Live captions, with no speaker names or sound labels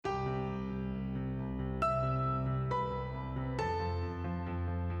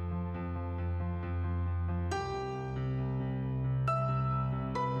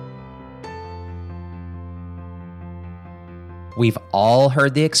We've all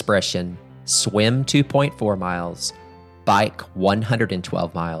heard the expression, swim 2.4 miles, bike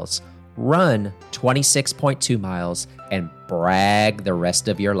 112 miles, run 26.2 miles, and brag the rest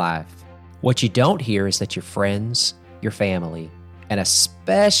of your life. What you don't hear is that your friends, your family, and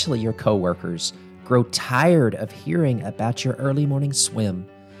especially your coworkers grow tired of hearing about your early morning swim,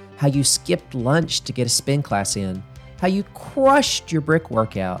 how you skipped lunch to get a spin class in, how you crushed your brick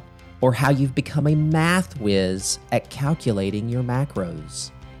workout, or how you've become a math whiz at calculating your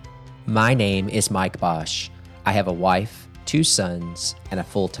macros. My name is Mike Bosch. I have a wife, 2 sons, and a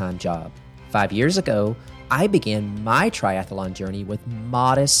full-time job. 5 years ago, I began my triathlon journey with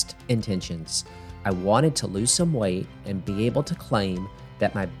modest intentions. I wanted to lose some weight and be able to claim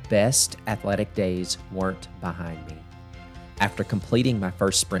that my best athletic days weren't behind me. After completing my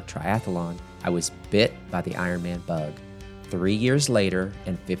first sprint triathlon, I was bit by the Ironman bug. 3 years later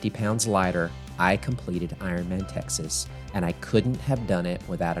and 50 pounds lighter, I completed Ironman Texas, and I couldn't have done it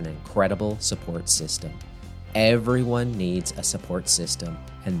without an incredible support system. Everyone needs a support system,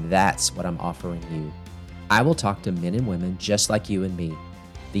 and that's what I'm offering you. I will talk to men and women just like you and me,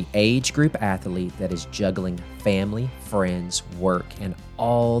 the age group athlete that is juggling family, friends, work, and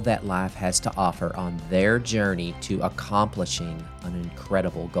all that life has to offer on their journey to accomplishing an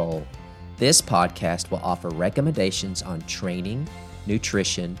incredible goal. This podcast will offer recommendations on training,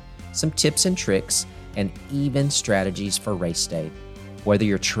 nutrition, some tips and tricks, and even strategies for race day. Whether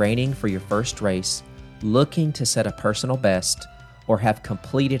you're training for your first race, looking to set a personal best, or have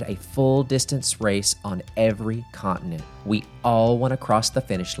completed a full distance race on every continent, we all want to cross the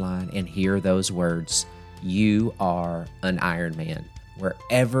finish line and hear those words, "You are an Ironman."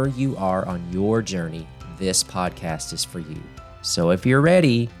 Wherever you are on your journey, this podcast is for you. So if you're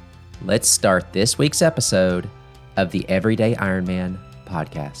ready, let's start this week's episode of the Everyday Ironman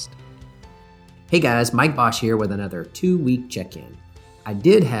podcast. Hey guys, Mike Bosch here with another 2-week check-in. I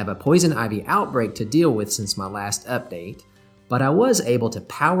did have a poison ivy outbreak to deal with since my last update, but I was able to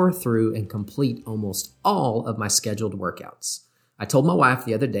power through and complete almost all of my scheduled workouts. I told my wife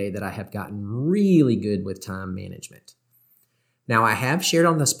the other day that I have gotten really good with time management. Now, I have shared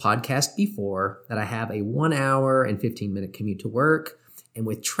on this podcast before that I have a 1 hour and 15-minute commute to work, and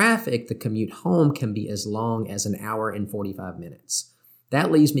with traffic, the commute home can be as long as an hour and 45 minutes.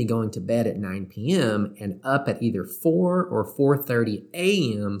 That leaves me going to bed at 9 p.m. and up at either 4 or 4:30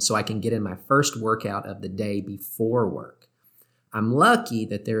 a.m. so I can get in my first workout of the day before work. I'm lucky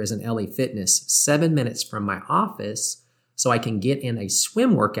that there is an LA Fitness 7 minutes from my office, so I can get in a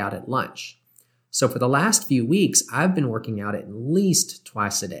swim workout at lunch. So for the last few weeks, I've been working out at least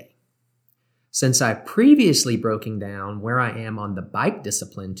twice a day. Since I've previously broken down where I am on the bike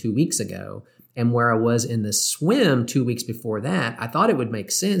discipline 2 weeks ago and where I was in the swim 2 weeks before that, I thought it would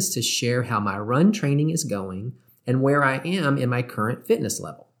make sense to share how my run training is going and where I am in my current fitness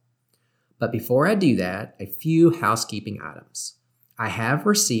level. But before I do that, a few housekeeping items. I have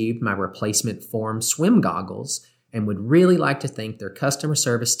received my replacement Form swim goggles and would really like to thank their customer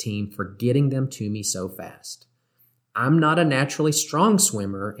service team for getting them to me so fast. I'm not a naturally strong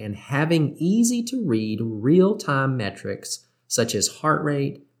swimmer, and having easy to read real-time metrics such as heart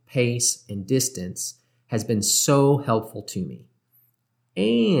rate, pace, and distance has been so helpful to me.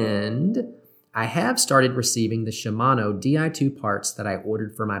 And I have started receiving the Shimano Di2 parts that I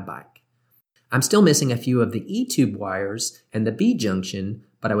ordered for my bike. I'm still missing a few of the E-tube wires and the B-junction,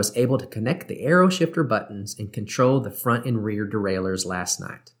 but I was able to connect the arrow shifter buttons and control the front and rear derailleurs last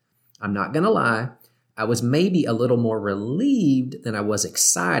night. I'm not going to lie, I was maybe a little more relieved than I was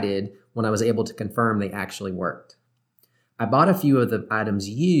excited when I was able to confirm they actually worked. I bought a few of the items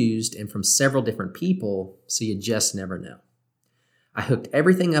used and from several different people, so you just never know. I hooked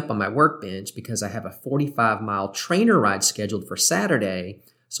everything up on my workbench because I have a 45-mile trainer ride scheduled for Saturday,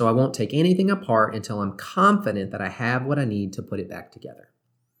 so I won't take anything apart until I'm confident that I have what I need to put it back together.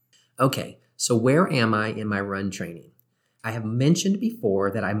 Okay, so where am I in my run training? I have mentioned before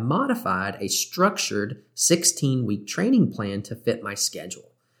that I modified a structured 16-week training plan to fit my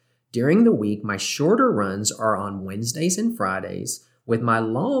schedule. During the week, my shorter runs are on Wednesdays and Fridays, with my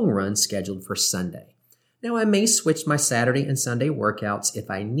long run scheduled for Sunday. Now, I may switch my Saturday and Sunday workouts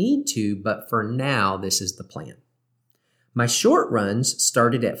if I need to, but for now, this is the plan. My short runs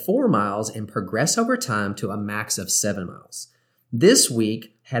started at 4 miles and progress over time to a max of 7 miles. This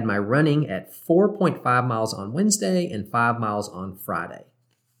week had my running at 4.5 miles on Wednesday and 5 miles on Friday.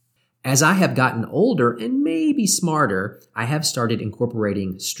 As I have gotten older and maybe smarter, I have started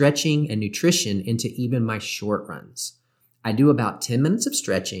incorporating stretching and nutrition into even my short runs. I do about 10 minutes of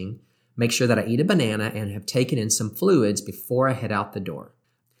stretching, make sure that I eat a banana and have taken in some fluids before I head out the door.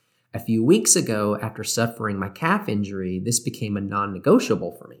 A few weeks ago, after suffering my calf injury, this became a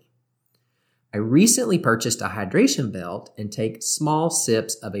non-negotiable for me. I recently purchased a hydration belt and take small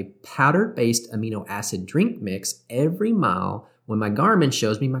sips of a powder-based amino acid drink mix every mile when my Garmin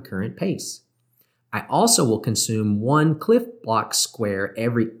shows me my current pace. I also will consume 1 Cliff Block square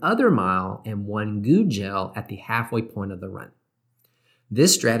every other mile and 1 Goo gel at the halfway point of the run.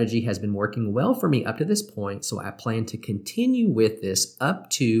 This strategy has been working well for me up to this point, so I plan to continue with this up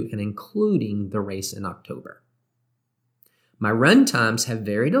to and including the race in October. My run times have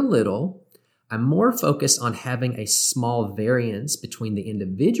varied a little. I'm more focused on having a small variance between the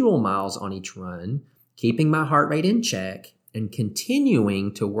individual miles on each run, keeping my heart rate in check, and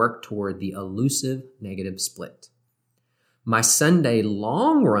continuing to work toward the elusive negative split. My Sunday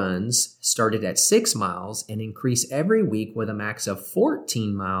long runs started at 6 miles and increase every week with a max of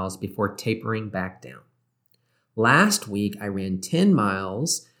 14 miles before tapering back down. Last week, I ran 10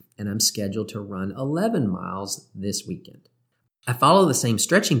 miles, and I'm scheduled to run 11 miles this weekend. I follow the same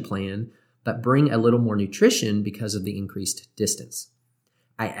stretching plan, but bring a little more nutrition because of the increased distance.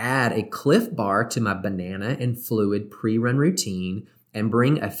 I add a Cliff Bar to my banana and fluid pre-run routine and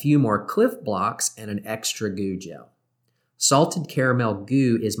bring a few more Cliff Blocks and an extra Goo gel. Salted caramel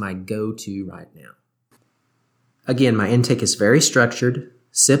goo is my go-to right now. Again, my intake is very structured: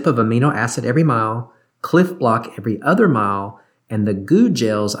 sip of amino acid every mile, Cliff Block every other mile, and the Goo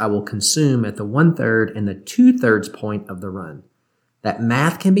gels I will consume at the 1/3 and the 2/3 point of the run. That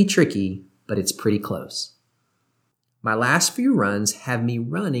math can be tricky, but it's pretty close. My last few runs have me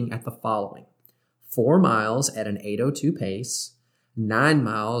running at the following: 4 miles at an 8:02 pace, 9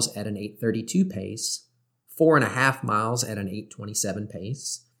 miles at an 8:32 pace, 4.5 miles at an 8:27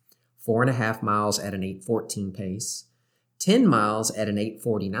 pace, 4.5 miles at an 8:14 pace, 10 miles at an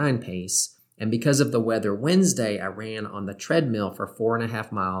 8:49 pace, and because of the weather Wednesday, I ran on the treadmill for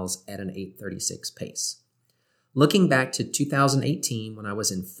 4.5 miles at an 8:36 pace. Looking back to 2018, when I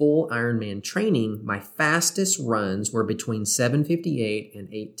was in full Ironman training, my fastest runs were between 7:58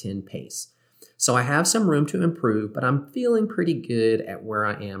 and 8:10 pace. So I have some room to improve, but I'm feeling pretty good at where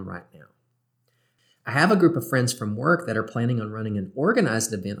I am right now. I have a group of friends from work that are planning on running an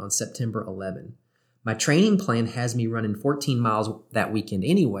organized event on September 11. My training plan has me running 14 miles that weekend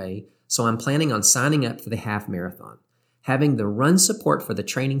anyway, so I'm planning on signing up for the half marathon. Having the run support for the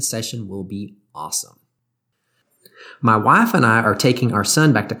training session will be awesome. My wife and I are taking our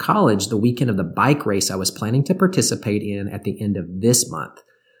son back to college the weekend of the bike race I was planning to participate in at the end of this month,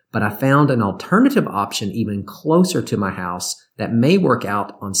 but I found an alternative option even closer to my house that may work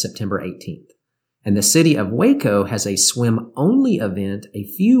out on September 18th. And the city of Waco has a swim-only event a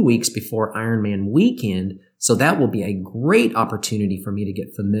few weeks before Ironman weekend, so that will be a great opportunity for me to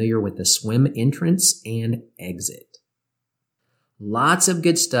get familiar with the swim entrance and exit. Lots of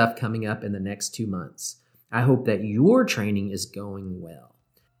good stuff coming up in the next 2 months. I hope that your training is going well.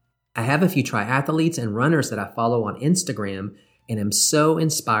 I have a few triathletes and runners that I follow on Instagram and am so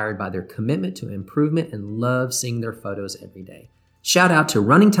inspired by their commitment to improvement and love seeing their photos every day. Shout out to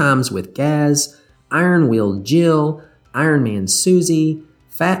Running Times with Gaz, Iron Wheel Jill, Ironman Susie,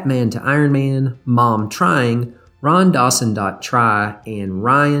 Fat Man to Ironman, Mom Trying, Ron Dawson.try, and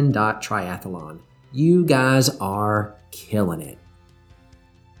Ryan.triathlon. You guys are killing it.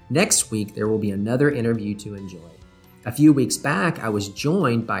 Next week, there will be another interview to enjoy. A few weeks back, I was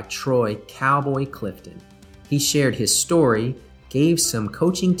joined by Troy Cowboy Clifton. He shared his story, gave some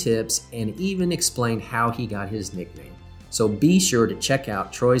coaching tips, and even explained how he got his nickname. So be sure to check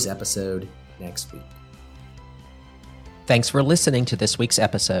out Troy's episode next week. Thanks for listening to this week's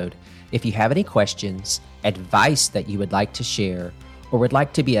episode. If you have any questions, advice that you would like to share, or would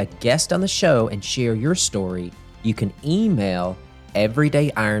like to be a guest on the show and share your story, you can email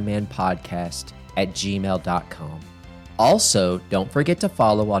everydayironmanpodcast@gmail.com. Also, don't forget to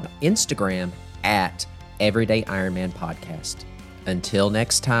follow on Instagram at Everyday Ironman Podcast. Until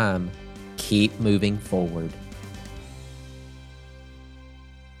next time, keep moving forward.